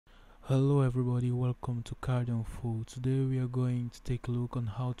Hello everybody, welcome to Cardinfo. Today we are going to take a look on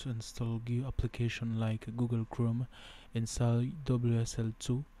how to install GUI application like Google Chrome inside WSL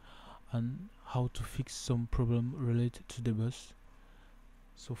 2 and how to fix some problem related to the bus.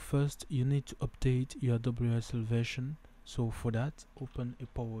 So first you need to update your WSL version. So for that, open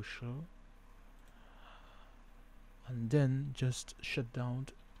a PowerShell and then just shut down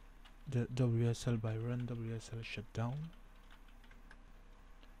the WSL by run WSL shutdown.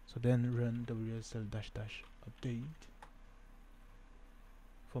 So then run WSL --update.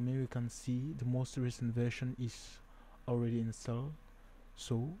 For me, we can see the most recent version is already installed.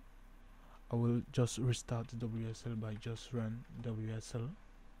 So I will just restart the WSL by just run WSL.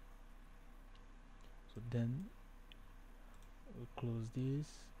 So then we'll close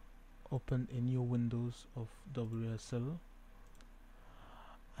this, open a new Windows of WSL,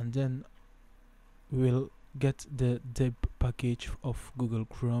 and then we'll get the deb package of Google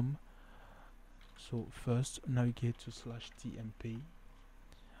Chrome. So first navigate to /tmp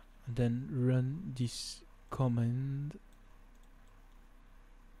and then run this command.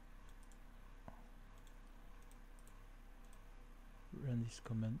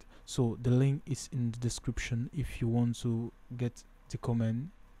 So the link is in the description if you want to get the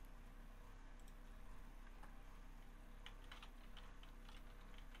command.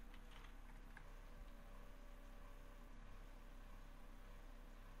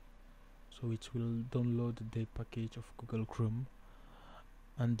 So it will download the package of Google Chrome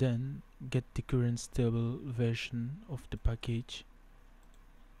and then get the current stable version of the package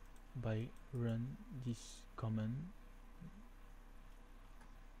by run this command.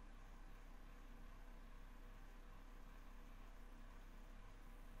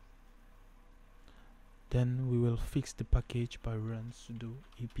 Then we will fix the package by run sudo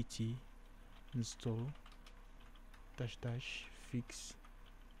apt install -fix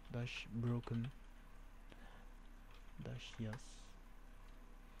 -broken -yes,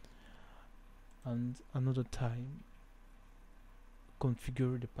 and another time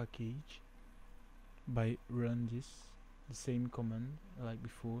configure the package by run the same command like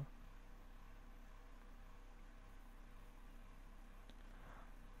before.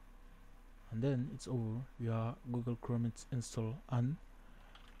 And then it's over. Your Google Chrome is installed, and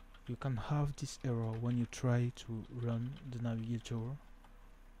you can have this error when you try to run the navigator.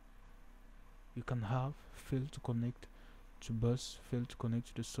 You can have fail to connect to bus, fail to connect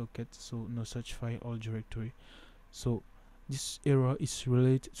to the socket, so no such file or directory. So this error is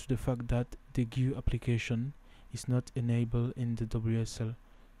related to the fact that the GUI application is not enabled in the WSL.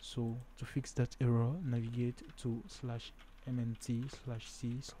 So to fix that error, navigate to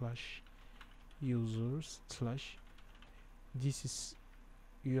 /mnt/c/users/ this is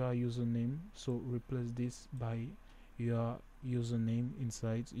your username, so replace this by your username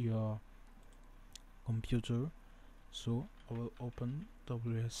inside your computer. So I will open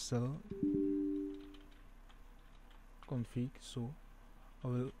WSL config. So I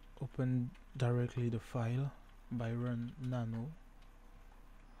will open directly the file by run nano,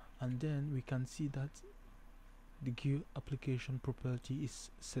 and then we can see that the GUI application property is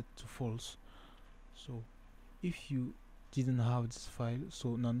set to false. So if you didn't have this file,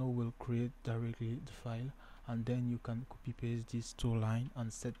 so nano will create directly the file, and then you can copy paste these two lines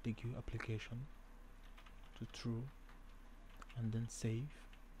and set the GUI application to true, and then save,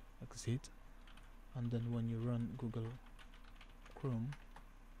 exit, and then when you run Google Chrome,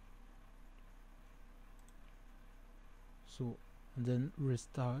 so and then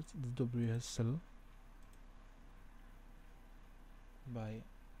restart the WSL by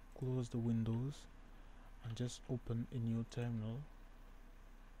close the windows and just open a new terminal.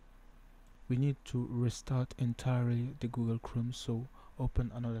 We need to restart entirely the Google Chrome, so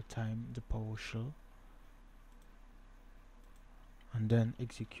open another time the PowerShell and then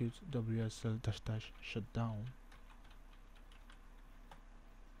execute WSL --shutdown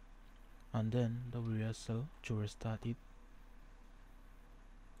and then WSL to restart it.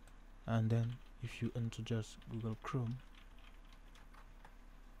 And then if you enter just Google Chrome,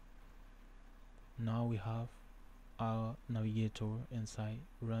 now we have our navigator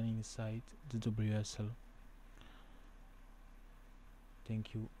running inside the WSL.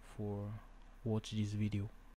 Thank you for watching this video.